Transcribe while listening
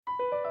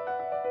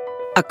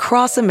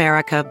Across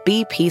America,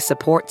 BP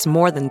supports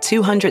more than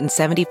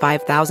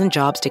 275,000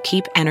 jobs to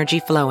keep energy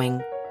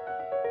flowing.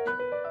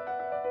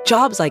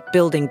 Jobs like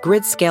building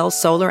grid-scale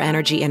solar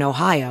energy in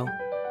Ohio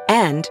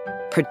and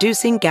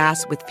producing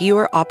gas with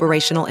fewer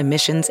operational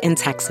emissions in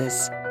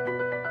Texas.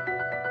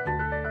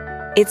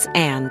 It's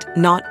and,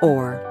 not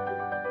or.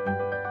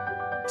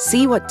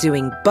 See what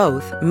doing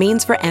both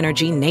means for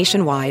energy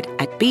nationwide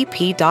at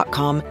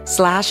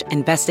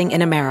bp.com/investing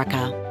in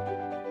America.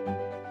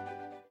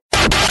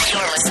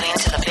 You're listening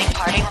to the Big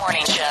Party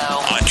Morning Show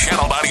on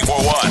Channel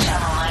 94.1. Channel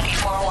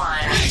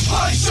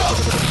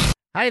 94.1.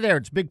 Hi there,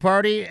 it's Big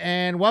Party,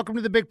 and welcome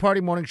to the Big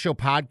Party Morning Show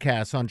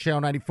podcast on Channel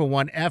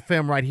 94.1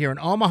 FM right here in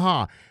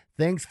Omaha.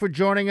 Thanks for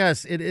joining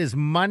us. It is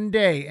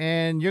Monday,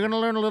 and you're going to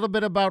learn a little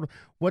bit about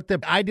what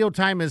the ideal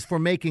time is for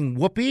making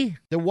whoopee,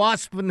 the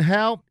wasp in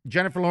hell,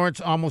 Jennifer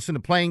Lawrence almost in a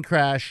plane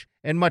crash,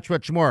 and much,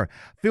 much more.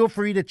 Feel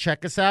free to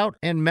check us out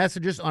and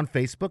message us on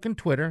Facebook and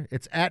Twitter.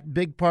 It's at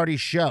Big Party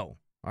Show.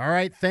 All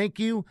right, thank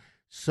you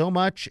so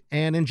much,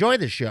 and enjoy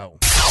the show.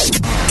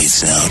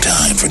 It's now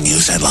time for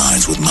news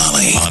headlines with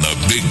Molly on the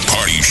Big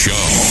Party Show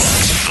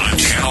on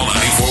Channel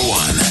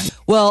 94.1.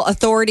 Well,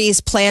 authorities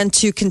plan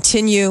to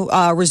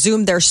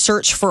resume their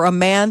search for a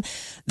man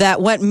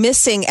that went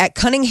missing at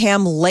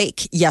Cunningham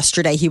Lake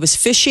yesterday. He was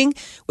fishing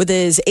with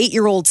his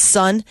 8-year-old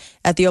son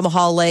at the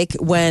Omaha Lake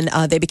when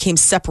they became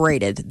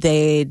separated.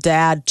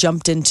 Dad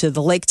jumped into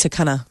the lake to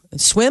kind of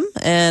swim,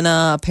 and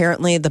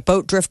apparently the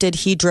boat drifted,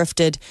 he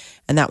drifted,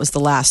 and that was the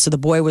last. So the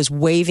boy was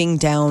waving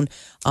down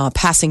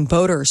passing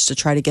boaters to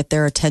try to get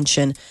their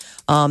attention.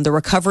 The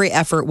recovery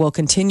effort will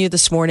continue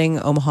this morning.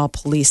 Omaha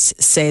police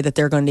say that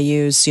they're going to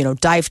use,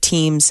 dive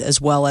teams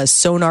as well as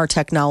sonar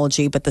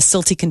technology, but the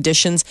silty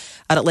conditions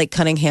out at Lake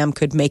Cunningham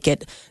could make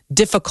it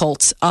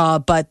difficult.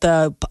 But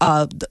the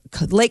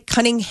Lake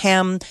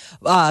Cunningham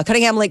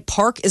Lake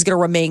Park is going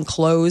to remain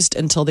closed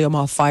until the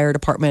Omaha Fire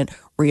Department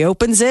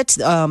reopens it,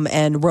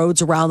 and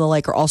roads around the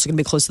lake are also going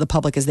to be closed to the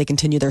public as they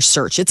continue their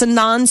search. It's a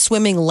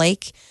non-swimming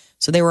lake.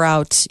 So they were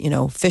out,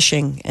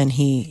 fishing, and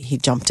he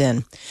jumped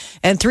in.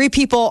 And 3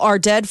 people are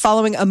dead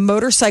following a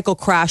motorcycle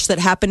crash that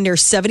happened near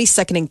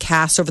 72nd and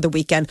Cass over the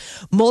weekend.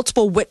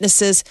 Multiple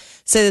witnesses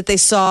say that they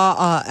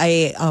saw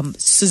a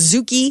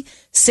Suzuki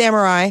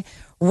Samurai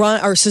run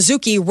a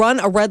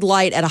red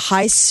light at a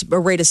high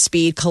rate of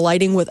speed,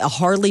 colliding with a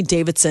Harley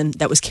Davidson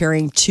that was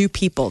carrying 2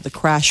 people. The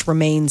crash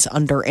remains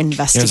under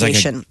investigation. It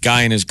was like a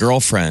guy and his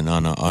girlfriend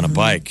on a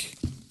bike.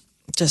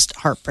 Just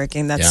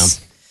heartbreaking.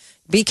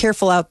 Be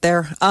careful out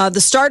there.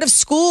 The start of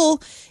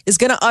school is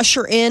going to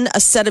usher in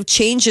a set of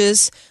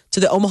changes to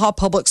the Omaha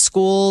Public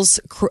Schools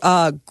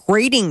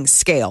grading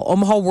scale.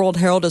 Omaha World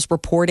Herald is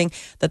reporting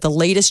that the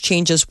latest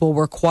changes will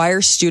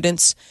require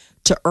students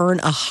to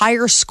earn a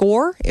higher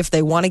score if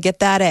they want to get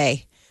that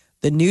A.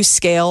 The new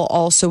scale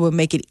also will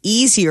make it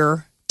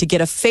easier to get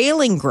a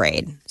failing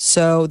grade.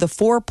 So the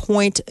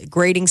 4-point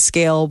grading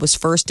scale was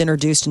first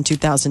introduced in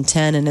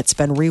 2010, and it's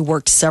been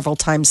reworked several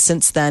times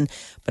since then.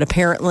 But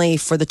apparently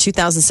for the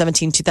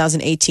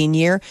 2017-2018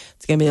 year,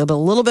 it's going to be a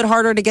little bit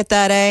harder to get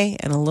that A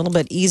and a little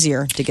bit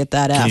easier to get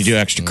that F. Can you do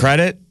extra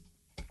credit?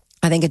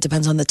 I think it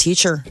depends on the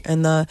teacher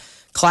and the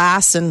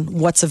class and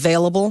what's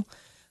available.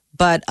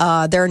 But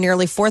there are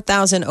nearly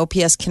 4,000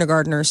 OPS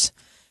kindergartners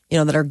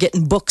that are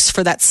getting books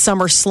for that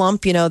summer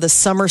slump. The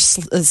summer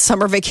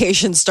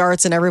vacation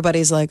starts and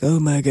everybody's like, oh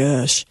my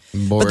gosh.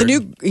 Bored. But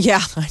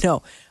I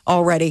know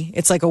already.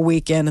 It's like a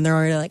weekend and they're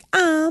already like,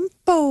 I'm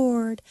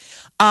bored.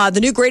 The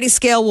new grading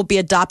scale will be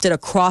adopted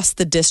across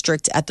the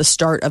district at the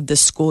start of this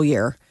school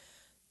year.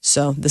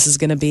 So this is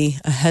going to be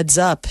a heads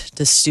up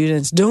to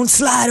students. Don't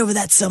slide over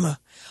that summer.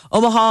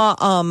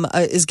 Omaha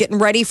is getting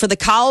ready for the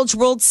College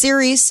World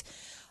Series.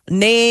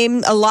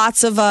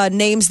 Lots of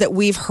names that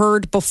we've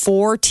heard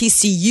before.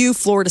 TCU,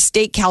 Florida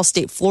State, Cal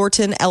State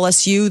Fullerton,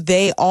 LSU.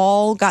 They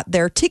all got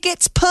their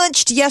tickets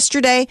punched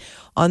yesterday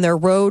on their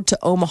road to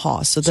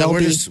Omaha. So we're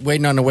just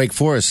waiting on the Wake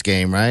Forest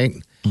game, right?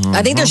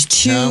 I think there's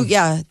 2.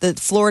 Yeah, the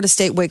Florida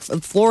State,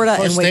 Florida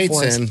and Wake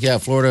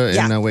Forest. Florida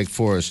and Wake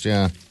Forest.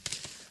 Yeah.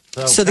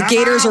 So the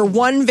Gators are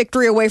 1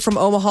 victory away from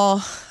Omaha.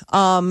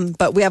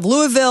 But we have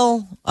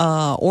Louisville,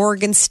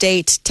 Oregon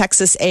State,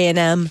 Texas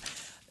A&M.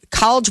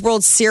 College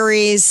World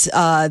Series,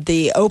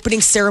 the opening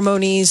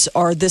ceremonies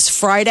are this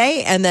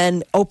Friday, and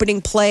then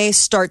opening play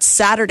starts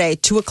Saturday.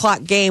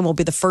 2:00 game will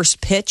be the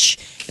first pitch,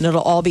 and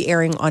it'll all be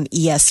airing on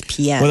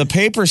ESPN. Well, the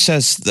paper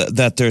says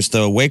that there's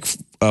the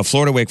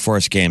Florida Wake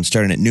Forest game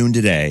starting at noon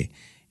today,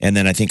 and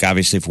then I think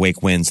obviously if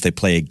Wake wins, they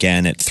play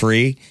again at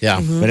 3.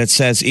 Yeah. Mm-hmm. But it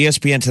says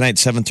ESPN tonight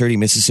 7:30,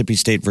 Mississippi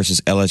State versus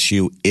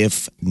LSU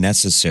if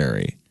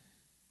necessary.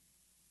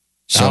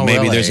 So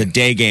maybe there's a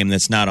day game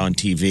that's not on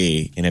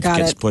TV, and if it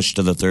gets pushed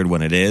to the third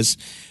one, it is.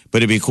 But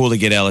it'd be cool to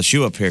get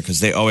LSU up here because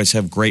they always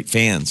have great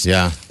fans.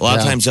 Yeah. A lot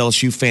of times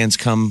LSU fans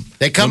come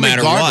no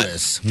matter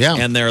regardless. what. Yeah.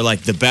 And they're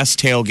like the best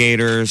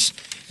tailgaters,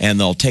 and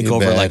they'll take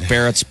over like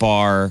Barrett's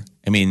Bar.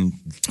 I mean,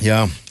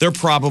 they're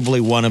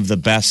probably one of the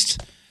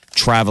best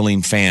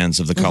traveling fans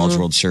of the College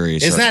World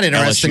Series. Isn't that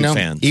interesting? LSU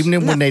fans.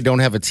 Even when they don't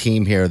have a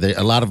team here,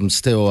 a lot of them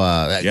still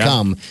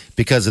come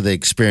because of the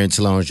experience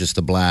alone. It's just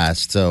a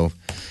blast. So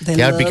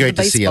it'd be great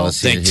to see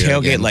LSU. They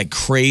tailgate like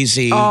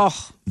crazy. Oh.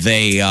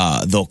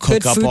 They'll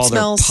cook up all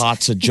smells. Their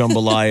pots of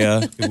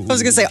jambalaya. I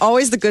was going to say,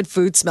 always the good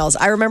food smells.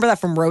 I remember that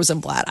from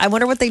Rosenblatt. I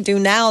wonder what they do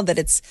now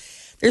that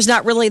there's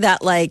not really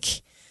that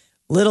like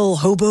little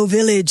hobo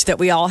village that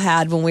we all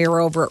had when we were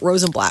over at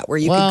Rosenblatt, where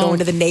you could go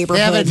into the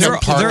neighborhood. There are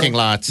parking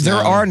lots. There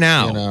are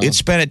now. You know.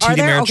 It's been at TD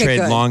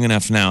Ameritrade long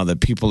enough now that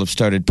people have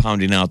started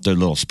pounding out their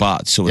little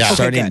spots. So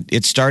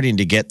it's starting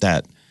to get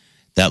that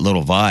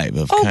little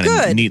vibe of kind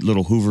of neat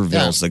little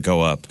Hoovervilles that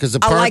go up. Because the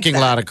parking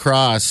lot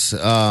across,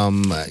 there's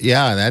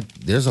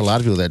a lot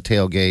of people that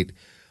tailgate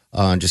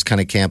and just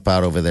kind of camp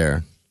out over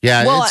there.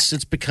 Yeah,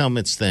 it's become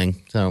its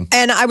thing. So,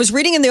 and I was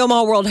reading in the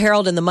Omaha World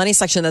Herald in the money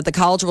section that the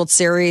College World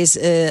Series,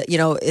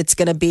 it's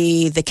going to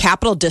be the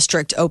Capital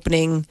District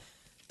opening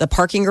the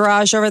parking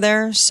garage over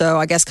there. So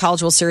I guess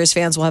College World Series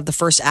fans will have the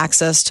first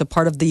access to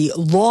part of the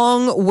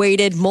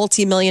long-awaited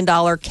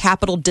multi-million-dollar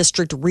Capital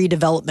District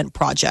redevelopment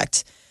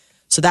project.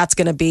 So that's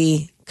going to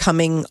be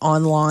coming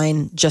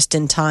online just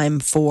in time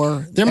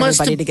for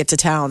everybody to get to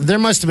town. There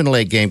must have been a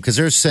late game because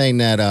they're saying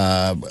that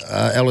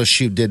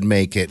LSU did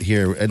make it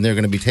here, and they're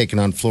going to be taking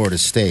on Florida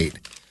State.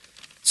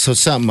 So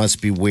something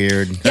must be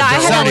weird. Yeah, I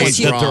had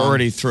LSU. That they're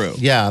already through.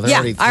 Yeah, they're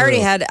already through.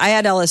 I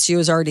had LSU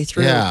was already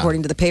through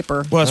according to the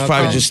paper. Well, it's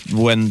probably just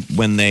when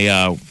they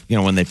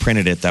when they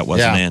printed it, that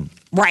wasn't in.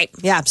 Right.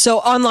 Yeah. So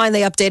online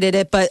they updated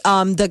it, but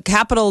the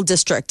Capital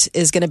District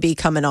is going to be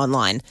coming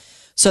online.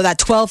 So that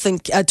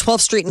 12th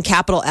Street and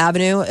Capitol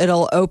Avenue,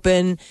 it'll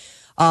open.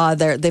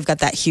 They've got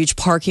that huge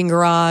parking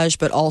garage,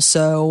 but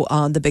also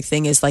the big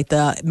thing is like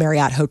the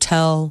Marriott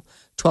Hotel,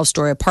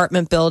 12-story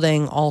apartment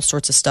building, all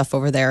sorts of stuff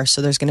over there.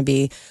 So there's going to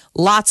be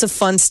lots of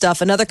fun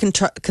stuff. Another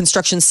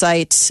construction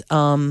site,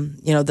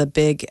 the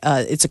big,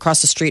 it's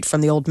across the street from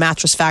the old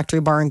Mattress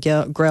Factory Bar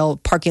and Grill.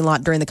 Parking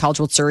lot during the College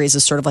World Series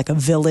is sort of like a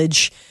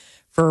village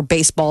for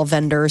baseball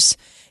vendors.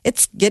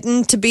 It's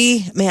getting to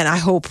be, man, I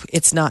hope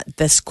it's not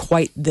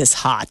quite this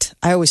hot.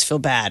 I always feel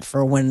bad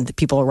for when the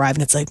people arrive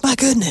and it's like, my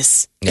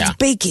goodness, it's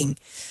baking.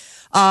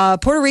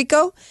 Puerto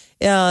Rico,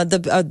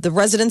 the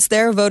residents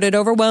there voted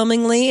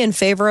overwhelmingly in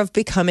favor of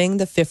becoming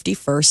the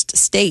 51st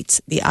state.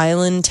 The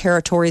island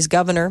territory's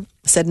governor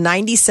said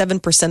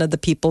 97% of the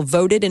people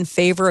voted in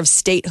favor of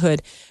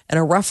statehood in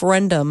a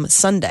referendum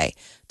Sunday.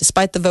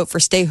 Despite the vote for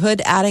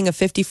statehood, adding a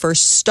 51st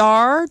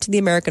star to the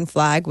American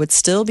flag would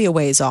still be a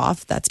ways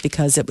off. That's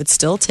because it would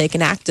still take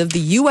an act of the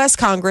U.S.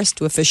 Congress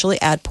to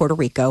officially add Puerto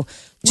Rico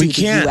to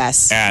the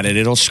U.S. Add it.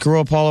 It'll screw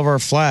up all of our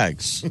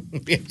flags.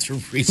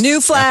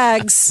 New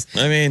flags.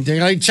 I mean, they're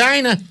like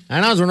China.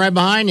 I know, there's one right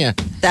behind you.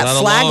 That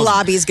flag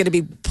lobby is going to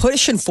be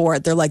pushing for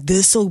it. They're like,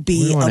 this will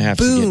be a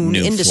boon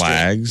industry.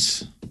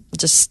 Flags.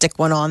 Just stick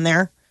one on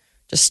there.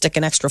 Just stick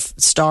an extra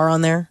star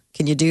on there.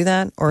 Can you do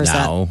that? Or is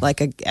that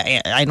like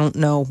I don't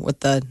know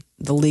what the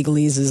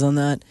legalese is on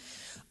that.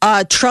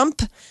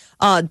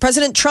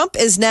 President Trump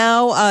is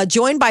now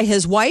joined by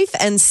his wife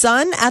and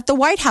son at the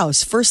White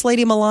House. First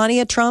Lady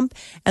Melania Trump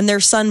and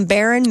their son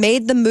Barron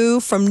made the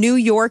move from New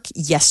York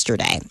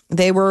yesterday.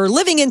 They were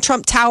living in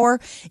Trump Tower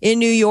in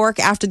New York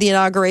after the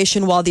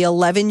inauguration while the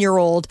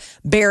 11-year-old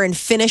Barron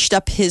finished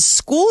up his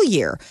school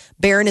year.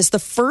 Barron is the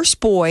first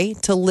boy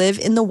to live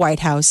in the White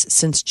House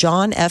since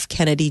John F.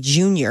 Kennedy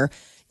Jr.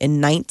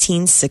 in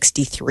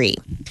 1963.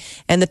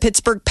 And the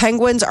Pittsburgh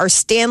Penguins are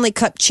Stanley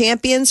Cup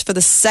champions for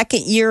the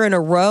second year in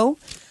a row.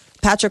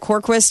 Patrick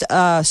Horquist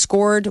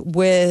scored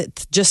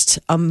with just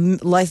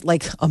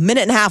like a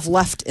minute and a half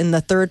left in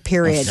the third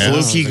period.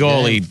 Fluky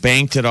goalie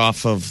banked it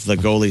off of the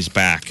goalie's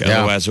back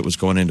as it was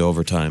going into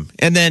overtime.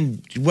 And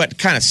then what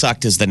kind of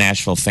sucked is the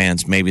Nashville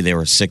fans, maybe they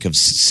were sick of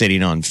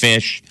sitting on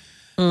fish,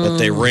 but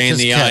they ran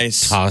the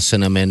ice.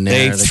 Tossing them in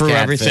there. They threw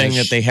everything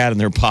that they had in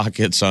their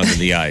pockets onto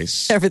the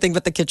ice. Everything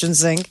but the kitchen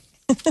sink.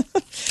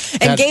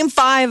 And game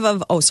 5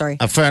 of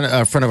a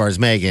friend of ours,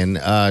 Megan,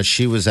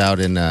 she was out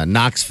in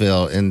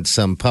Knoxville in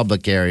some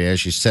public area.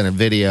 She sent a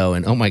video,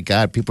 and oh my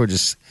God, people are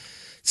just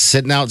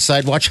sitting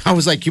outside watching. I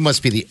was like, you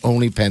must be the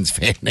only Pens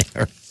fan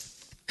there.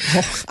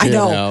 I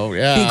know.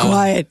 Be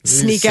quiet.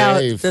 Sneak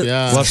out.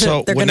 Well,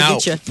 so now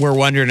we're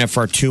wondering if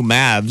our two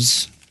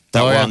Mavs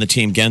that were on the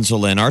team,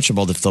 Gensel and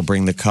Archibald, if they'll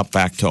bring the cup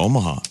back to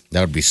Omaha.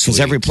 That would be sweet. Because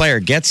every player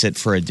gets it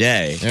for a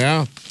day.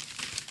 Yeah.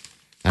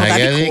 I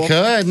guess he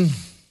could.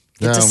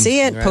 Get to see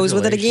it. Pose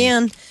with it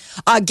again.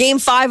 Game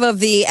 5 of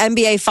the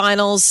NBA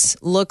Finals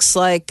looks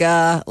like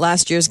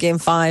last year's Game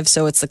 5.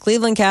 So it's the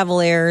Cleveland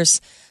Cavaliers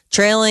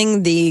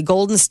trailing the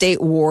Golden State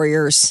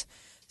Warriors.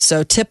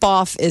 So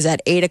tip-off is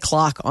at 8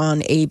 o'clock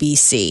on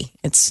ABC.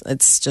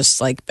 It's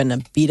just like been a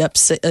beat-up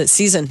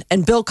season.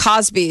 And Bill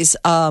Cosby's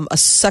a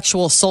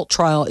sexual assault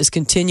trial is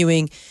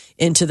continuing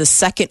into the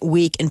second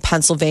week in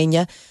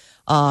Pennsylvania.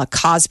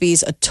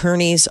 Cosby's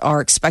attorneys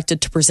are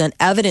expected to present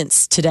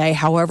evidence today.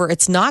 However,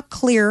 it's not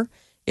clear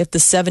if the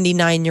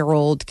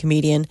 79-year-old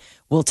comedian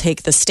will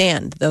take the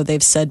stand, though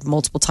they've said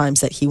multiple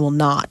times that he will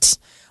not.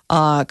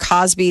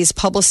 Cosby's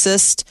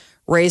publicist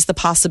raised the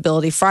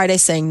possibility Friday,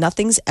 saying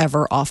nothing's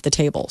ever off the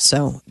table.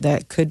 So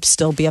that could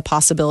still be a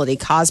possibility.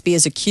 Cosby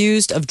is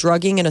accused of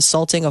drugging and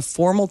assaulting a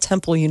former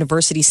Temple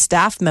University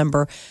staff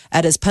member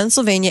at his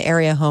Pennsylvania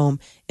area home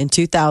in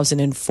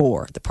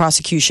 2004. The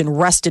prosecution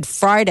rested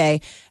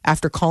Friday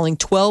after calling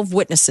 12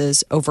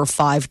 witnesses over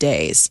 5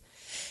 days.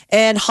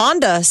 And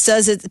Honda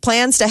says it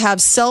plans to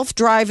have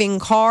self-driving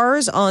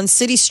cars on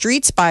city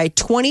streets by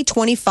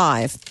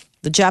 2025.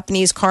 The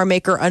Japanese car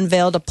maker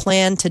unveiled a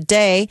plan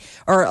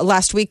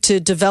last week to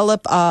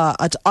develop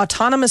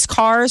autonomous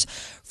cars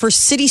for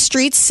city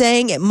streets,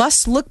 saying it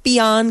must look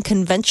beyond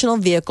conventional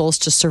vehicles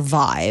to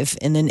survive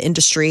in an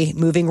industry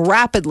moving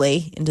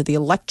rapidly into the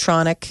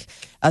electric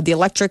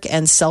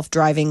and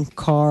self-driving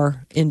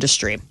car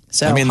industry.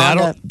 So I mean,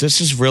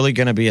 this is really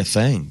going to be a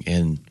thing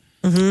in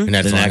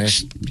the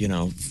next,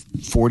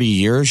 40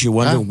 years. You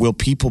wonder, will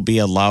people be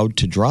allowed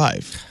to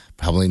drive?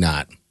 Probably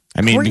not. I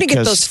mean, we're going to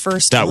because get those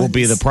first that ones. will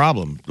be the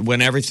problem. When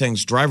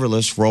everything's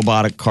driverless,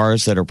 robotic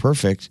cars that are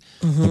perfect,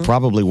 they'll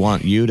probably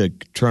want you to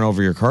turn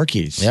over your car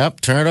keys.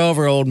 Yep, turn it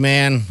over, old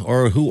man,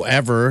 or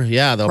whoever.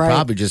 Yeah, they'll Right.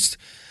 probably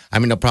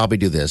they'll probably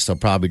do this. They'll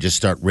probably just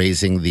start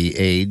raising the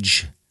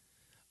age.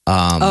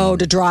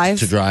 to drive?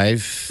 To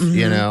drive,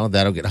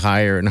 that'll get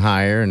higher and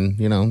higher,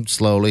 and,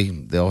 slowly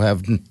they'll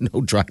have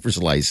no driver's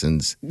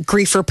license.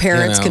 Griefer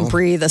parents can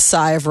breathe a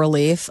sigh of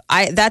relief.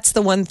 That's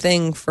the one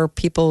thing for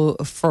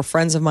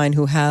friends of mine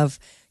who have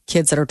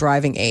kids that are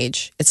driving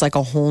age. It's like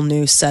a whole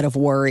new set of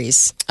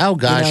worries. Oh,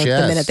 gosh,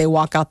 yes. The minute they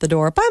walk out the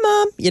door, bye,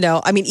 Mom.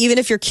 Even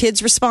if your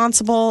kid's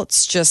responsible,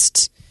 it's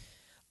just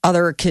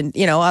other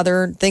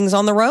things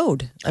on the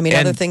road.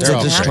 Other things the that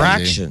can happen.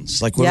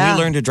 distractions. Like when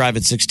we learned to drive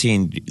at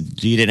 16,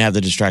 you didn't have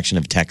the distraction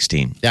of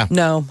texting. Yeah.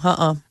 No,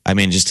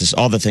 Just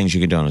all the things you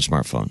can do on a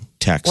smartphone.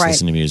 Text,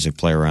 listen to music,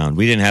 play around.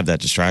 We didn't have that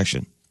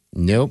distraction.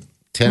 Nope.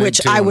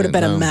 Which I would have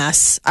been a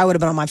mess. I would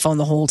have been on my phone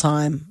the whole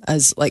time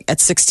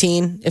at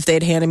 16 if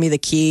they'd handed me the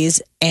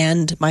keys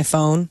and my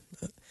phone.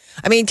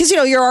 Because,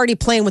 you're already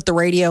playing with the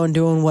radio and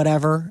doing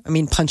whatever.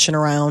 Punching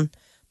around.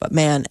 But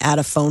man, add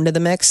a phone to the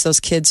mix. Those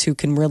kids who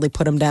can really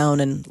put them down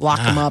and lock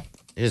them up.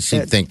 You'd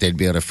think they'd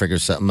be able to figure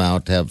something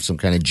out to have some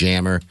kind of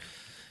jammer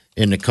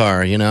in the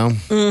car,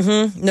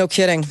 Mm-hmm. No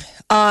kidding.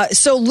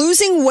 So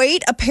losing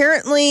weight,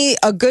 apparently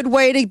a good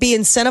way to be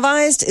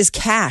incentivized is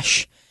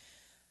cash.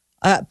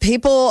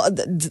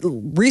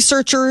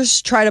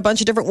 Researchers tried a bunch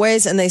of different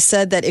ways, and they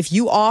said that if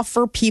you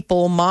offer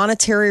people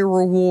monetary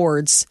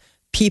rewards,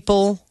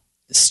 people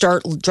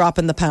start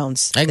dropping the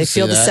pounds. They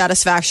feel the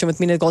satisfaction with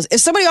meeting the goals. If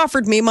somebody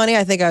offered me money,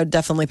 I think I would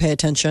definitely pay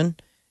attention.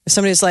 If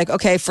somebody's like,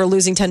 okay, for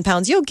losing 10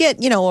 pounds, you'll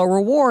get, a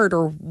reward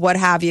or what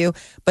have you.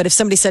 But if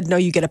somebody said, no,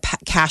 you get a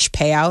cash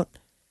payout,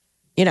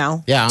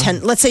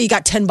 let's say you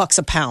got $10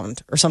 a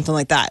pound or something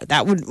like that.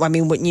 That would,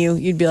 wouldn't you?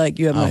 You'd be like,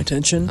 you have my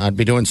attention. I'd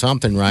be doing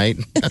something right.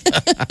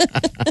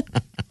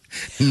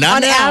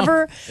 On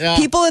average,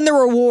 people in the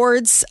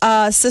rewards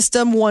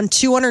system won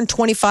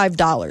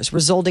 $225,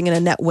 resulting in a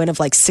net win of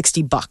like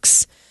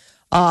 $60.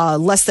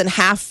 Less than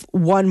half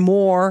won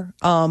more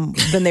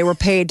than they were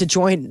paid to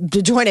join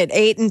it.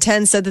 8 and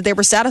 10 said that they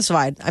were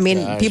satisfied.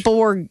 People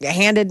were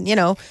handed,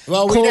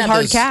 cold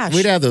hard cash.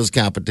 We'd have those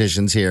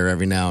competitions here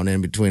every now and then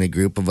between a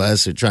group of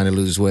us who are trying to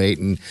lose weight.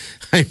 And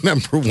I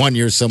remember one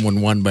year someone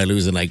won by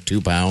losing like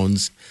 2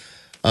 pounds.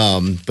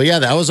 But yeah,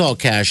 that was all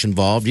cash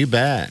involved. You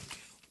bet.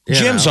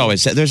 There's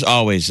always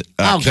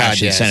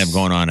cash incentive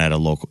going on at a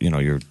local,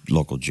 your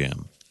local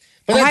gym.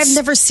 But I've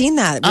never seen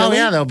that. Really? Oh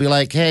yeah, they'll be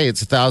like, "Hey,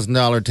 it's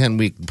 $1,000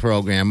 10-week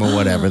program or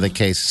whatever the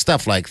case,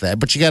 stuff like that."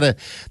 But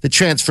the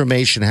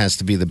transformation has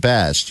to be the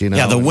best,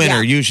 Yeah, the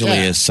winner usually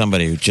is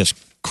somebody who just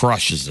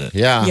crushes it.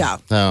 Yeah.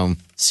 So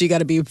you got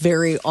to be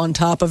very on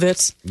top of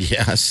it.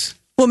 Yes.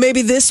 Well,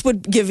 maybe this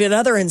would give you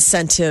another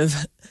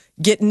incentive.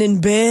 Getting in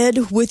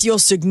bed with your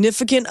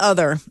significant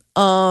other.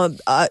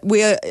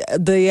 The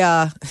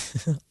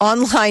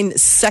online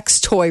sex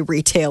toy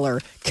retailer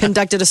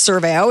conducted a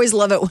survey. I always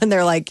love it when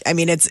they're like,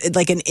 it's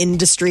like an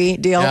industry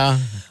deal. Yeah.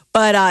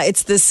 But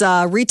it's this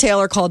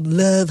retailer called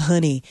Love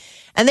Honey.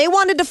 And they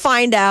wanted to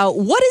find out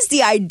what is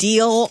the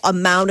ideal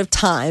amount of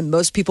time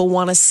most people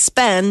want to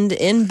spend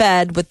in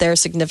bed with their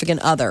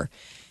significant other.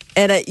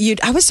 And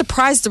I was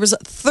surprised there was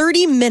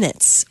 30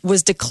 minutes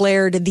was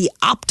declared the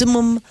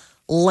optimum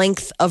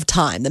length of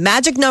time. The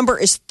magic number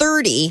is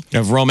 30.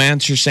 Of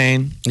romance, you're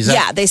saying?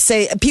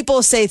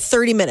 People say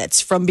 30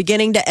 minutes from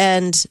beginning to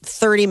end.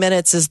 30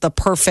 minutes is the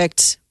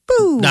perfect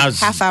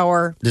half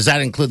hour. Does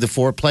that include the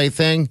foreplay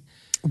thing?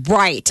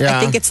 Right. Yeah.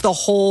 I think it's the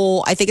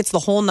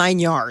whole 9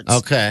 yards.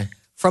 Okay.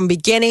 From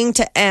beginning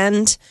to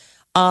end,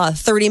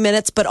 30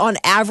 minutes. But on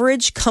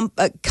average,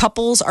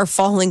 couples are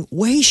falling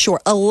way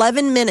short.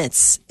 11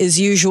 minutes is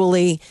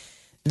usually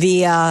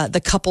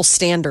the couple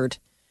standard.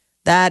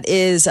 That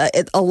is,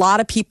 a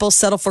lot of people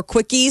settle for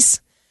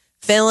quickies,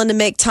 failing to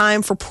make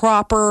time for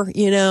proper,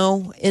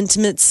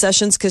 intimate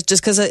sessions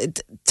because of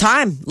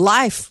time,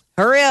 life.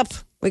 Hurry up.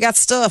 We got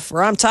stuff,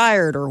 or I'm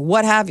tired, or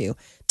what have you.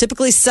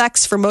 Typically,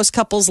 sex for most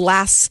couples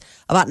lasts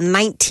about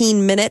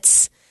 19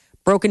 minutes,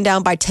 broken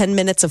down by 10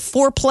 minutes of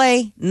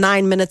foreplay,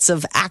 9 minutes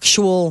of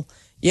actual,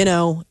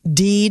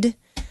 deed.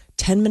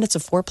 10 minutes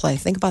of foreplay.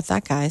 Think about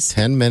that, guys.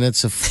 10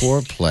 minutes of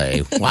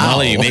foreplay. Wow.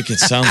 Molly, you make it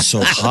sound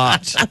so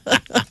hot.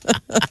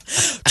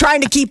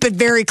 Trying to keep it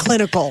very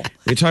clinical.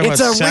 You're talking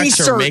it's about a sex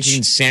research. or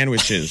making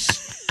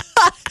sandwiches.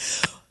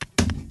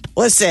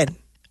 Listen,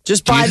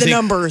 just by the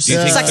numbers.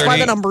 Sex by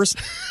the numbers.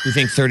 You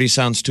think 30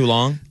 sounds too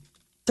long?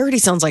 30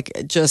 sounds like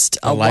just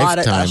a lot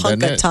of a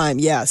hunk of time.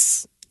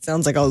 Yes.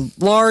 Sounds like a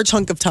large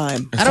hunk of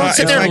time. I don't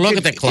sit there and look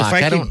at the clock.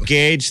 If I could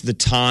gauge the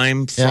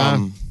time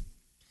from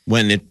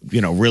when it,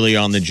 really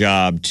on the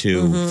job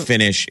to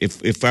finish,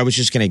 if I was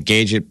just going to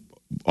gauge it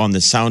on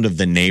the sound of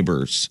the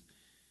neighbors,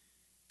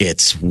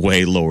 it's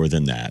way lower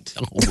than that.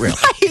 Oh, really?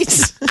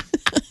 Right.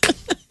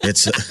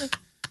 It's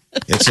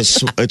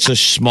a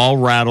small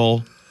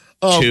rattle.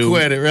 To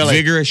quit it, really?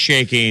 Vigorous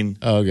shaking.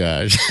 Oh,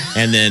 gosh.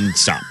 And then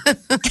stop.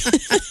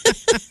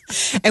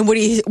 And what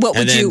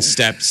would you...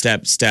 step,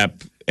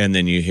 and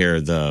then you hear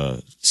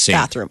the sink.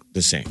 Bathroom.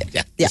 The sink.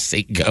 Yeah. The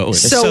sink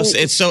goes.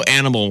 It's so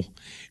animal.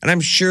 And I'm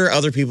sure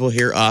other people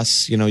hear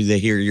us, they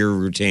hear your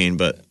routine,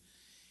 but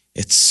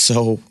it's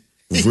so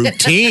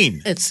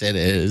routine. It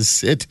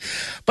is.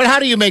 But how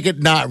do you make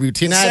it not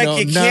routine? I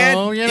don't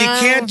know. You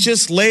can't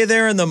just lay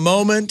there in the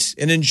moment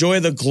and enjoy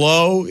the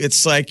glow.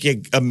 It's like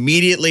you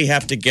immediately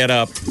have to get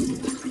up.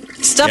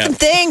 Stuff and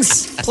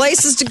things,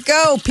 places to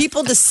go,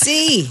 people to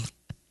see.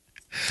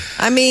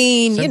 I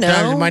mean,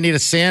 Sometimes you might need a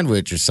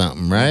sandwich or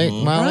something, right,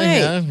 Molly?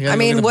 Right.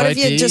 Yeah, what if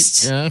you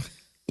just... Yeah.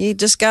 You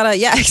just gotta,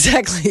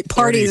 exactly.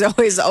 Party's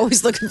always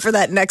looking for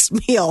that next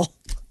meal.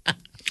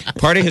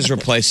 Party has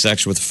replaced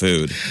sex with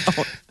food.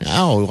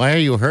 Oh, why are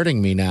you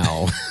hurting me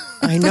now?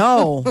 I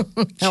know.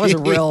 That was a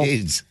real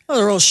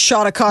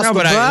shot across the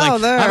brow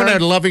there. I'm in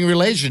a loving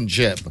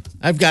relationship.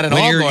 I've got it all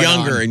going on. When you're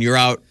younger on. and you're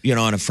out,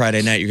 on a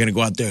Friday night, you're going to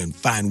go out there and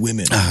find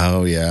women.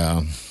 Oh,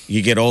 yeah.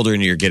 You get older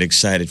and you get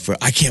excited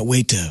I can't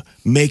wait to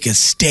make a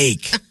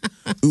steak.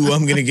 Ooh,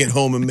 I'm going to get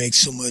home and make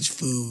so much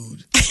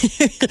food.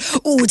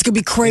 Ooh, it's going to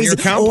be crazy.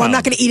 Oh, I'm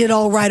not going to eat it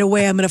all right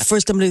away. I'm going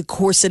to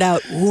course it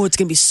out. Ooh, it's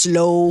going to be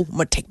slow. I'm going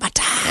to take my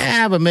time.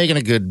 Yeah, but making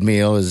a good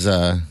meal is,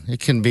 it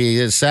can be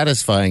as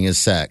satisfying as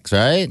sex,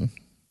 right? Can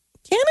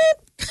it?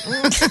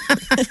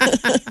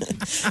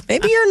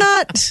 Maybe you're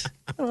not.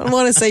 I don't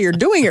want to say you're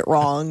doing it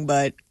wrong,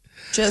 but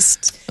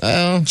just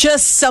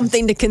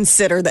something to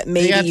consider that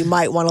maybe you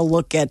might want to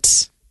look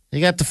at. You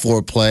got the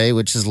foreplay,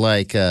 which is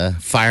like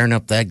firing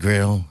up that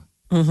grill.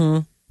 Mm-hmm.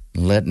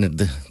 Letting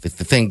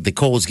the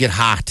coals get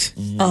hot.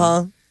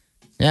 Uh-huh.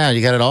 Yeah,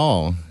 you got it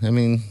all. I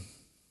mean...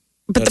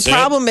 But the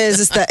problem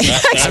is that...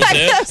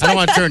 That's I don't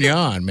want to turn you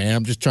on, man.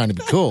 I'm just trying to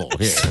be cool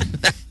here.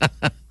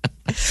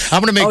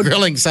 I'm going to make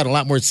grilling sound a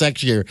lot more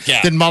sexier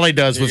than Molly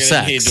does with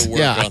sex. Need to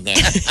work on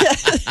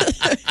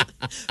that.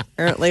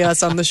 Apparently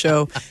us on the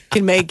show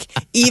can make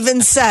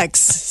even sex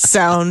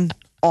sound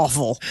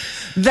awful.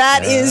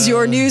 That is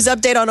your news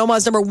update on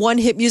Omaha's number one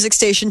hit music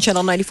station,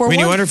 Channel 94.1. I mean,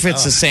 you wonder if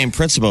it's the same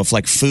principle. If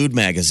like food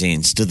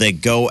magazines, do they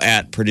go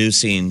at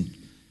producing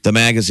the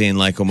magazine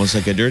almost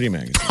like a dirty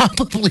magazine?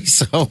 Probably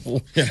so.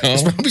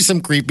 There's probably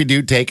some creepy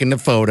dude taking the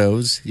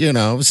photos,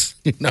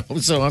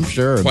 so I'm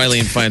sure.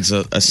 Wileen finds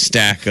a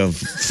stack of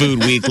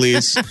food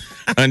weeklies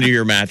under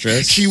your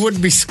mattress. She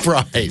wouldn't be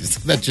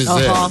surprised. That's just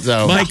it.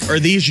 So. Mike, are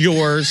these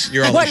yours?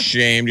 You're all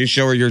ashamed. You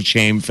show her your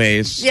shame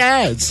face.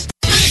 Yes.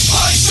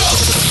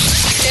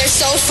 They're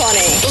so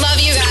funny. Love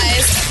you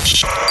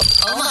guys.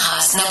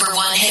 Omaha's number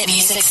one hit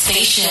music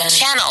station,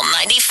 Channel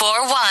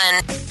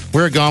 94.1.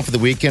 We were gone for the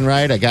weekend,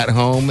 right? I got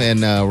home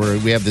and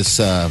we have this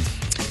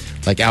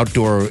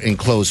outdoor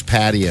enclosed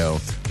patio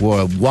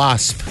where a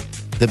wasp,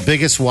 the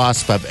biggest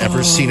wasp I've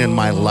ever seen in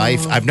my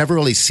life. I've never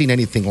really seen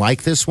anything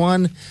like this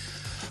one.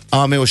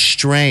 It was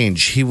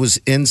strange. He was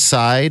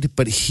inside,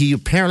 but he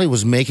apparently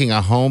was making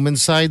a home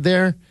inside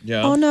there.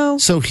 Yeah. Oh, no.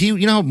 So he,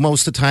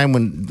 most of the time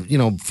when,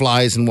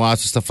 flies and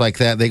wasps and stuff like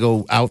that, they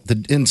go out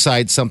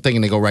inside something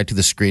and they go right to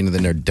the screen and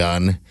then they're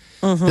done.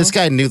 Mm-hmm. This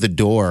guy knew the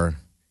door.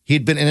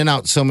 He'd been in and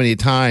out so many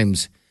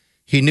times,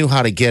 he knew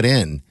how to get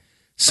in.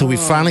 So we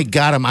finally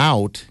got him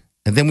out,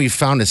 and then we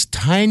found this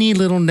tiny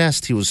little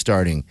nest he was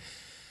starting.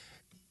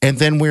 And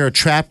then we were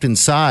trapped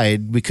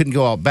inside. We couldn't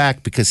go out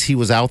back because he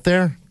was out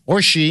there. Or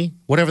she,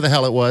 whatever the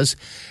hell it was,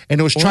 and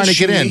it was trying to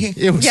get in.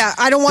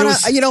 I don't want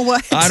to. You know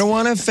what? I don't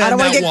want to offend. I don't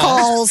want to get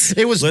calls.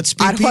 Let's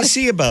be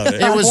PC about it.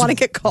 I don't want to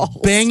get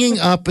calls. Banging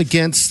up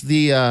against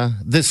the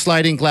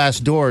sliding glass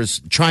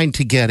doors, trying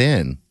to get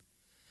in.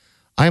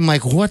 I'm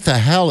like, what the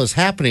hell is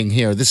happening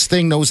here? This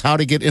thing knows how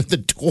to get in the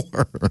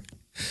door.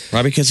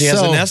 Right, because he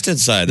has a nest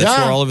inside.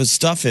 That's where all of his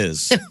stuff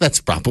is. That's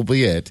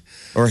probably it.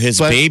 Or his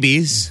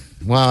babies.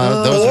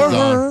 Well, those are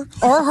gone.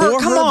 Or her.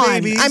 Come on.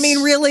 Babies. I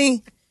mean,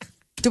 really?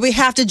 Do we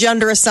have to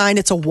gender assign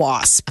it's a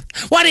wasp?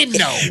 Well, I didn't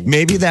know.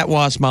 Maybe that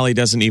wasp, Molly,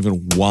 doesn't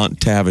even want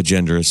to have a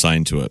gender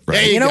assigned to it. Right?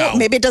 There you know go. what?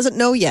 Maybe it doesn't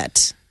know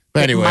yet.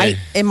 But anyway.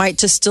 It might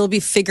just still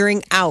be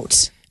figuring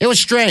out. It was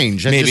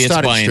strange. I Maybe just it's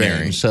thought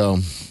binary. Strange. So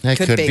That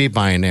could be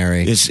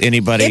binary. Is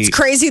anybody? It's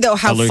crazy though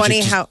how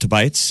funny to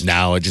bites?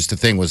 No,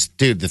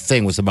 the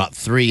thing was about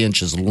 3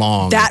 inches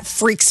long. That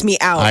freaks me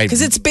out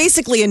because it's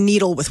basically a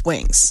needle with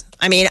wings.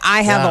 I mean,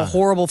 I have a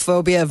horrible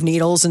phobia of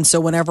needles, and so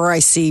whenever I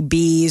see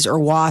bees or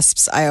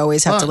wasps, I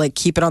always have to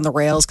keep it on the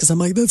rails because I'm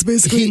like, that's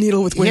basically a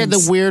needle with wings. He had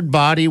the weird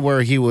body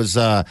where he was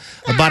about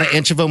an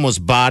inch of him was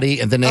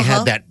body, and then they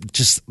had that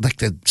just like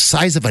the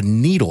size of a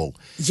needle,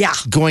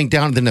 going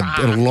down in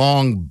a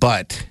long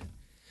butt,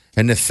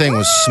 and the thing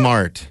was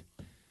smart.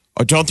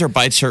 Oh, don't their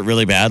bites hurt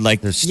really bad?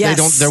 Like yes. They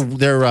don't.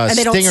 Their and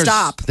they stingers don't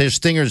stop. Their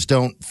stingers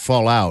don't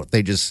fall out.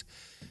 They just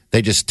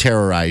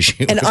terrorize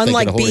you. And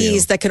unlike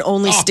bees that can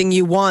only sting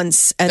you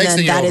once, and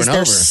then that is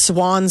their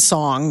swan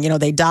song,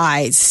 they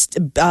die.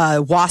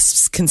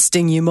 Wasps can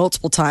sting you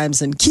multiple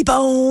times and keep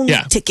on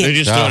ticking. They're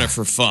just doing it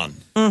for fun.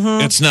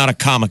 Mm-hmm. It's not a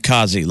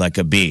kamikaze like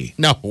a bee.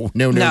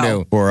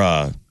 No. Or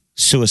a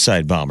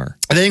suicide bomber.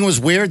 The thing was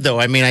weird, though.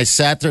 I mean, I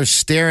sat there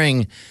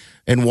staring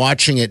and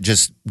watching it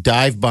just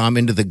dive bomb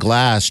into the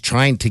glass,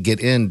 trying to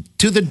get in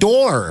to the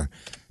door.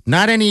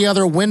 Not any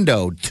other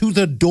window, to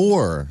the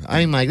door.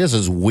 I'm like, this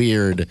is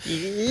weird.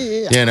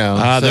 There's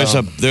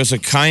a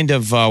kind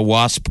of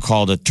wasp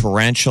called a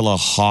tarantula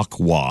hawk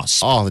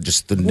wasp. Oh,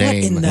 just the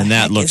name. And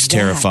that looks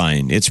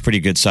terrifying. It's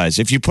pretty good size.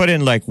 If you put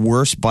in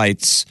worst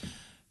bites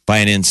by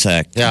an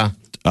insect,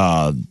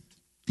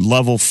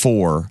 level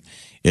 4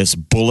 is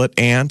bullet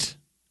ant.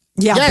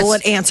 Yeah,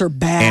 bullet ants are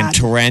bad. And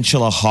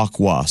tarantula hawk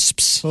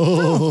wasps.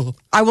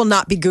 I will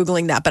not be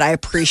Googling that, but I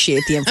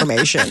appreciate the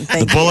information.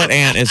 The bullet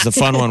ant is the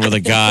fun one where the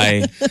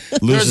guy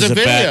loses a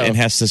bet and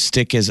has to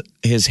stick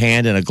his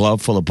hand in a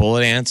glove full of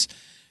bullet ants.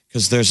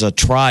 Because there's a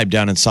tribe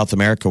down in South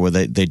America where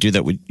they do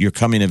that when you're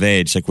coming of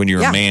age. Like when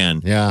you're a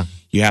man,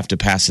 you have to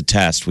pass a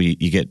test where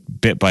you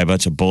get bit by a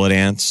bunch of bullet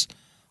ants.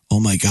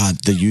 Oh, my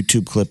God. The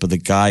YouTube clip of the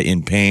guy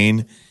in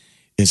pain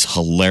is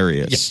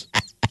hilarious.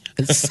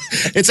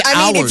 It's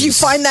I mean, if you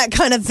find that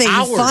kind of thing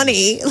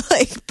funny,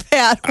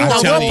 Pat,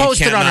 we'll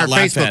post it on our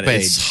Facebook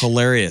page. It's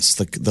hilarious.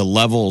 The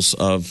levels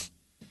of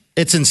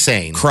it's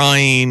insane.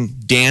 Crying,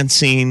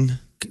 dancing.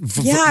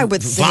 I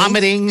would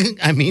vomiting.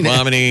 I mean,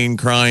 vomiting,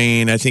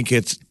 crying. I think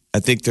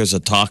there's a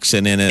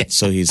toxin in it,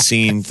 so he's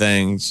seeing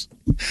things.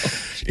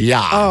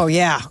 Yeah. Oh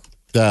yeah.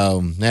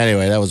 So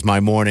anyway, that was my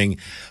morning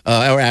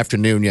or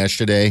afternoon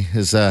yesterday.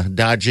 Is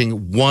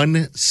dodging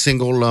one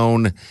single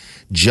lone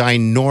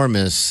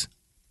ginormous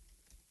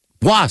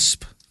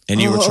wasp. And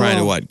you were trying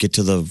to what? Get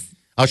to the...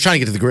 I was trying to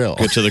get to the grill.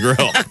 Get to the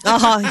grill.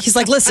 He's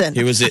like, listen.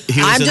 He was in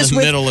the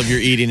middle of your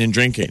eating and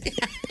drinking.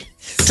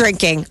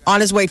 Drinking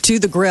on his way to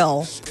the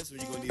grill.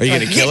 Are you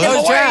going to kill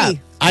him?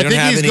 I think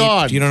he's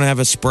gone. You don't have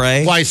a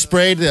spray? Well, I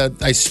sprayed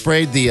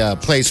the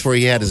place where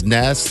he had his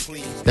nest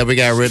that we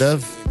got rid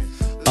of.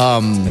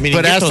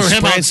 But as for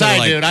him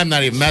outside, dude, I'm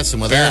not even messing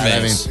with that.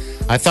 I mean,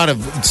 I thought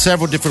of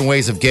several different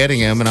ways of getting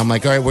him, and I'm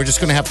like, all right, we're just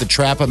going to have to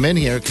trap him in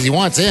here because he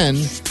wants in.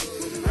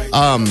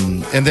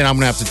 And then I'm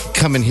going to have to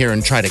come in here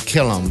and try to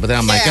kill him. But then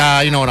I'm like,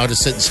 you know what? I'll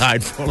just sit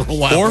inside for a little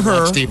while. Or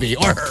her. Watch TV.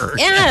 Or her.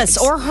 Yes,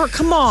 or her.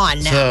 Come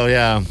on. So,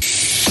 yeah.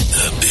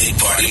 The Big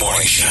Party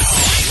Morning Show.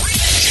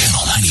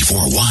 Channel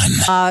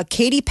 94.1.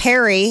 Katy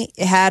Perry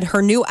had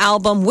her new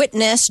album,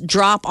 Witness,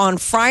 drop on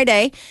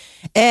Friday.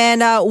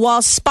 And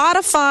while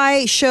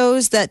Spotify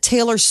shows that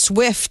Taylor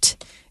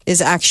Swift is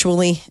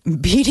actually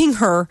beating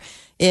her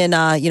in,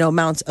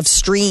 amounts of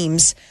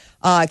streams,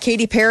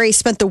 Katy Perry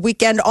spent the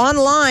weekend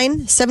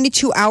online,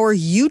 72-hour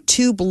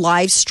YouTube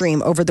live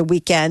stream over the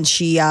weekend.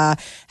 She had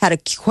a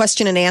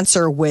question and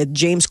answer with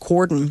James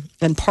Corden,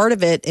 and part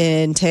of it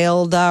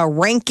entailed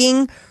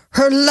ranking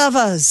her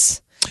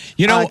lovers.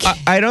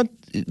 I don't...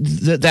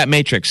 That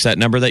matrix, that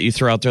number that you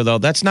throw out there, though,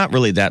 that's not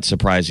really that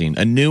surprising.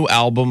 A new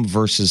album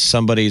versus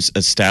somebody's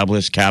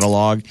established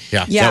catalog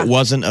that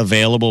wasn't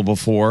available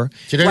before.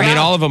 I mean,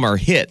 all of them are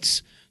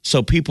hits.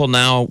 So people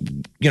now,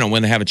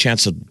 when they have a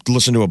chance to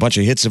listen to a bunch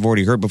of hits they've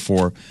already heard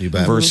before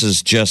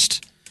versus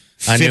just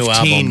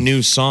 15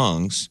 new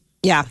songs.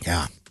 Yeah.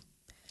 Yeah.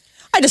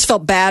 I just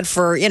felt bad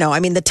for,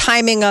 the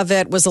timing of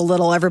it was a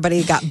little,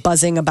 everybody got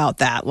buzzing about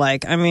that.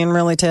 Like, I mean,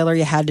 really, Taylor,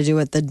 you had to do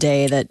it the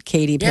day that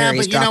Katy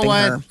Perry's dropping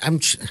her.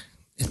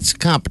 It's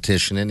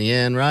competition in the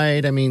end,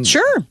 right? I mean.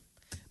 Sure.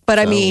 But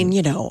I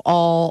mean,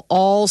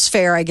 all's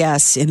fair, I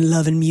guess, in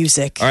love and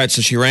music. All right,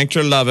 so she ranked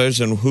her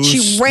lovers, and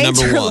who's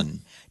number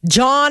one?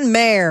 John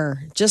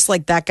Mayer, just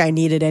like that guy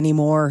needed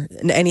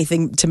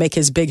anything to make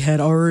his big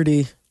head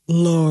already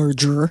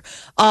larger.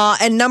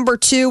 And number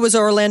 2 was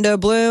Orlando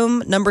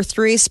Bloom. Number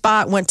 3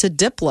 spot went to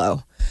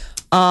Diplo.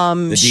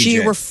 She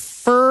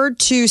referred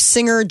to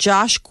singer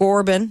Josh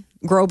Groban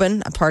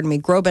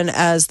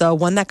as the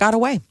one that got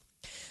away.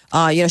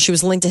 She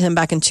was linked to him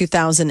back in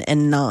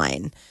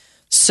 2009.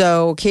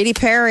 So Katy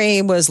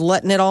Perry was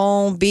letting it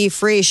all be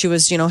free. She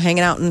was,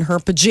 hanging out in her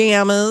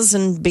pajamas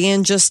and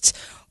being just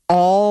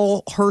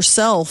all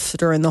herself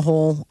during the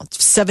whole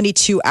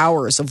 72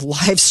 hours of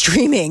live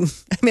streaming.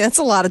 I mean, that's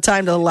a lot of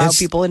time to allow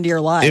people into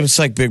your life. It was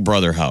like Big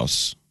Brother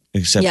house,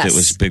 except it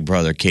was Big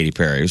Brother Katy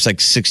Perry. It was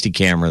like 60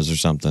 cameras or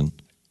something.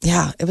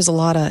 Yeah, it was a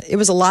lot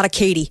of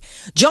Katie.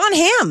 Jon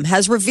Hamm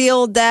has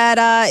revealed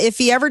that if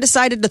he ever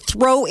decided to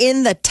throw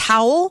in the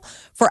towel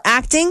for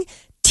acting,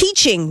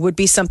 teaching would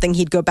be something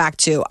he'd go back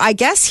to. I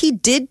guess he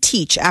did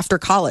teach after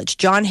college.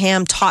 Jon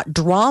Hamm taught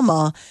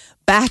drama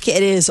back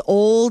at his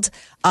old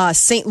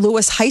St.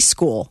 Louis high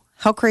school.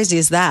 How crazy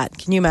is that?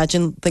 Can you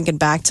imagine thinking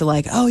back to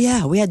like, oh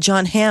yeah, we had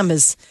Jon Hamm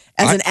as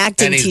an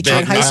acting teacher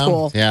in high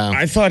school. Yeah.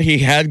 I thought he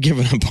had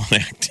given up on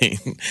acting.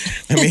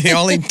 I mean,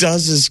 all he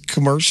does is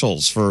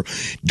commercials for,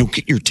 don't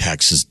get your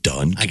taxes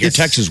done. Get your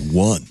taxes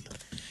won.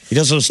 He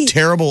does those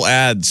terrible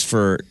ads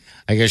for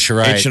I guess you're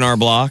right. H&R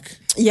Block.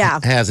 Yeah.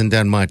 Hasn't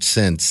done much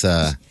since.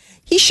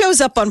 He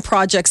shows up on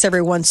projects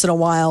every once in a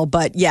while,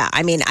 but yeah,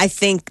 I mean, I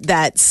think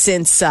that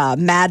since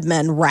Mad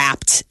Men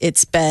wrapped,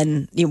 it's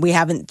been, we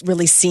haven't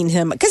really seen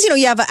him because,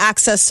 you have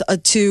access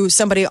to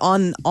somebody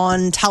on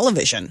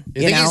television.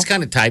 You think he's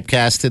kind of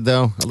typecasted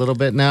though, a little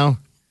bit now?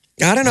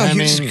 I don't know.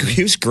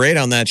 He was great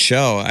on that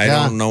show. I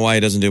don't know why he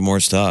doesn't do more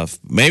stuff.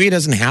 Maybe he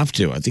doesn't have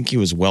to. I think he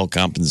was well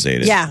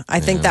compensated. Yeah, I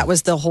think that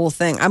was the whole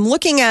thing. I'm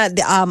looking at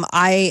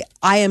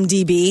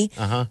IMDb,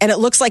 and it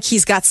looks like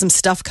he's got some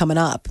stuff coming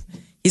up.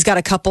 He's got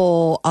a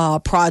couple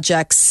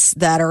projects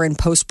that are in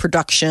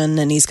post-production,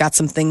 and he's got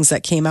some things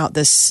that came out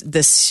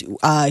this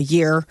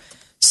year.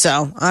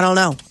 So, I don't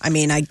know. I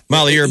mean,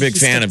 Molly, you're a big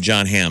fan of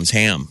Jon Hamm's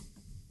ham.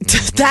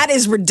 That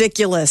is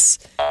ridiculous.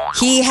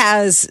 He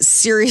has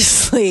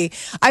seriously,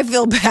 I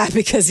feel bad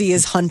because he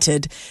is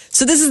hunted.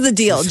 So this is the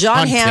deal.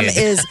 Jon Hamm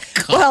is,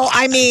 well,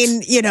 I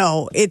mean,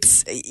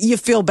 you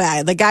feel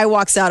bad. The guy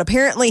walks out.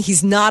 Apparently,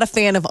 he's not a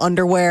fan of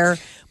underwear,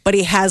 but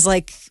he has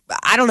like,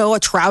 I don't know, a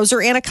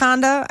trouser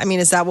anaconda. I mean,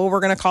 is that what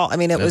we're going to call it? I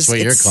mean, That's what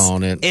you're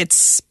calling it.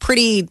 It's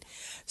pretty.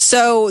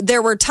 So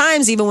there were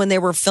times even when they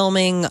were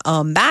filming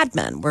Mad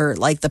Men where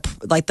like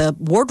the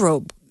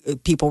wardrobe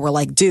people were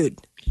like, dude,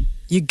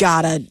 you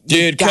gotta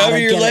cover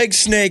your leg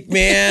snake,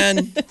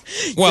 man.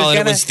 Well,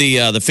 it was the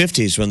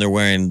 50s when they're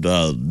wearing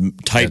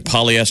tight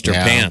polyester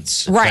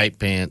pants. Right. Tight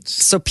pants.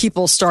 So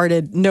people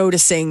started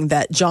noticing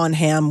that Jon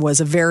Hamm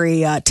was a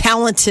very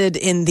talented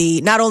in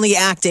the, not only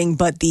acting,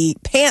 but the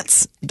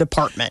pants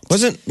department.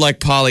 Wasn't like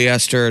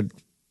polyester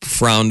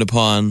frowned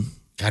upon?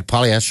 God,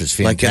 polyester's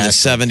fantastic. Like in the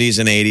 70s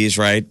and 80s,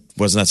 right?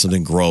 Wasn't that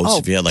something gross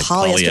if you had like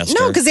polyester?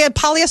 No, because they had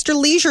polyester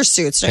leisure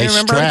suits. Don't you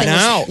remember?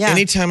 Now,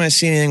 anytime I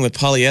see anything with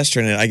polyester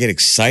in it, I get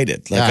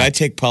excited. Like I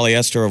take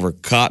polyester over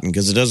cotton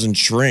because it doesn't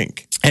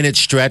shrink. And it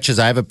stretches.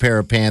 I have a pair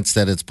of pants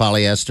that it's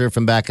polyester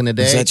from back in the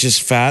day. Is that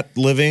just fat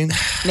living?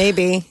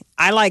 Maybe.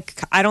 I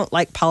don't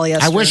like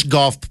polyester. I wish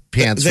golf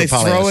pants they were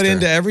polyester. throw it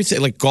into everything.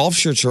 Like golf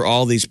shirts are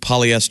all these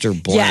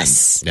polyester blends.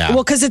 Yes. Yeah.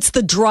 Well, because it's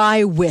the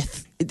dry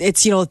with.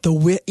 It's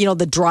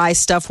the dry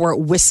stuff where it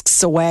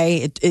whisks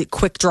away, it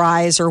quick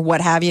dries or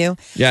what have you.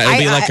 Yeah, it'll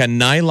be like a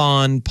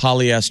nylon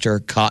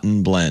polyester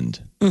cotton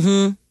blend.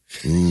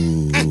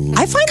 Mm-hmm.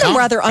 I find them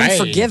rather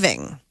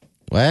unforgiving.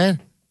 What?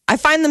 I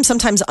find them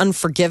sometimes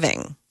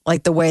unforgiving,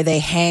 like the way they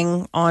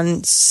hang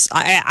on.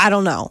 I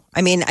don't know.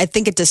 I mean, I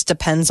think it just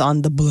depends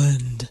on the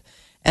blend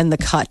and the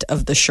cut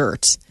of the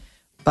shirt.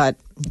 But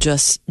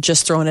just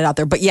throwing it out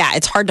there. But yeah,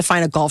 it's hard to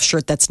find a golf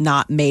shirt that's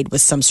not made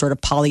with some sort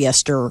of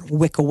polyester,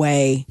 wick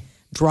away,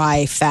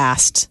 dry,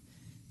 fast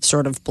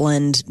sort of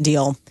blend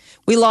deal.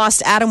 We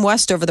lost Adam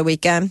West over the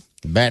weekend.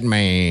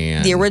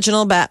 Batman. The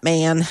original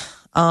Batman.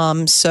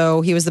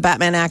 So he was the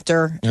Batman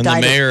actor. And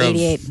died the mayor at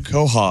 88. of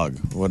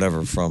Quahog,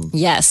 whatever, from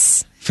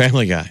Yes.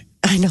 Family Guy.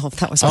 I know.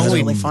 That was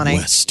really funny.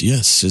 West,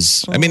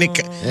 yes.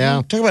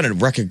 Talk about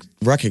a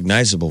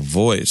recognizable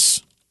voice.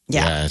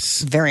 Yeah,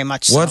 yes. Very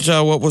much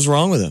so. What was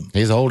wrong with him?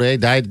 He's old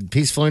age, died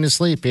peacefully in his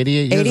sleep,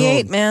 88 years old.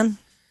 88, man.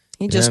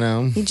 He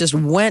just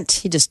went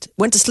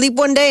to sleep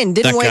one day and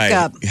didn't wake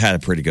up. He had a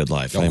pretty good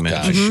life, I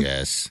imagine. Gosh,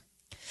 yes.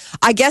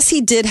 I guess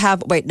he did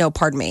have,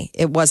 pardon me.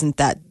 It wasn't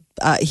that.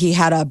 He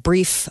had a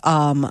brief,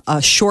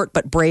 a short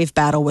but brave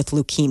battle with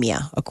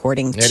leukemia,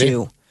 according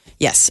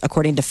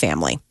to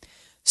family.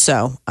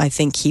 So I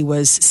think he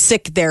was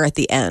sick there at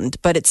the end.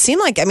 But it seemed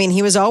like,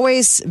 he was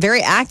always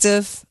very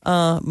active.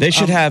 They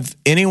should have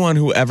anyone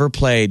who ever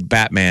played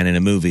Batman in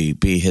a movie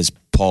be his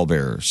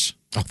pallbearers.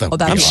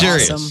 That'd I'm be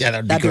serious. awesome. Yeah,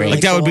 that'd be great. Really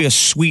That would cool. be a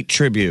sweet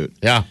tribute.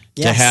 Yeah.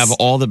 To have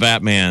all the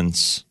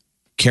Batmans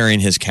carrying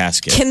his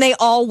casket. Can they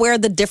all wear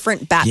the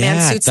different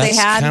Batman suits they had?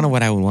 That's kind of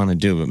what I would want to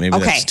do, but maybe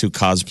that's too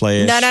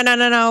cosplay-ish.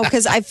 No.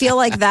 Because I feel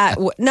like that.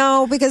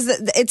 Because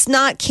it's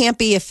not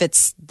campy if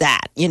it's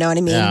that. You know what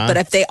I mean? Yeah. But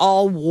if they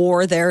all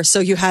wore their, so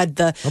you had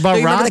the. What about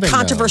remember Robin, the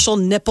controversial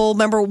nipple?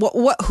 Remember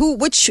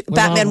which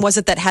Batman was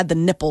it that had the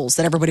nipples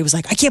that everybody was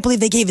like, I can't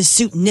believe they gave his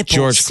suit nipples.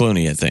 George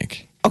Clooney, I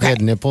think. Okay. He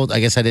had nipples? I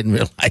guess I didn't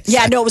realize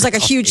Yeah, that. no, it was like a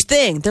huge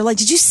thing. They're like,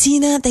 did you see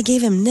that? They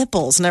gave him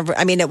nipples. And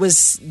it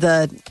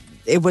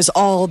was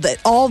all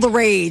the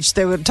rage.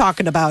 They were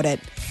talking about it.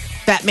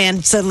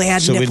 Batman suddenly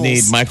had nipples. So we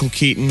need Michael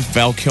Keaton,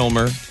 Val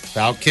Kilmer.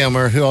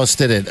 Who else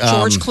did it?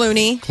 George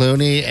Clooney.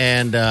 Clooney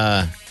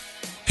and...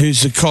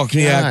 Who's the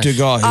Cockney actor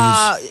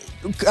guy?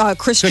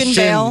 Christian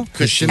Bale.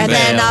 Christian and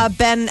Bale. then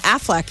Ben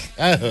Affleck.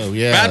 Oh,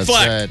 yeah.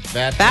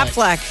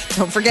 Batfleck.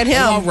 Don't forget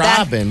him. What about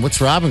Robin? What's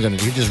Robin going to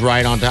do? He just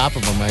ride on top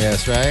of him, I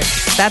guess, right?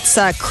 That's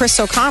Chris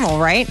O'Connell,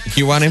 right?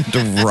 You want him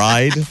to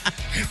ride?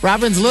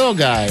 Robin's little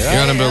guy, right? You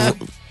want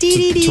him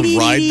to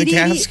ride the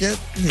casket?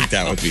 I think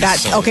that would be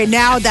okay,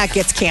 now that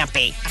gets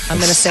campy. I'm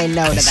going to say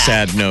no to that.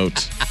 Sad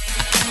note.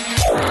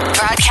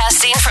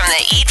 Broadcasting from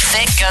the Eat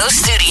Fit Go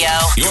studio.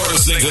 You're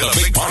listening to The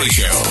Big Party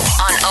Show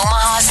on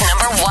Omaha's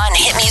 #1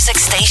 hit music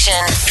station.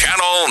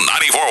 Channel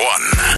 94.1.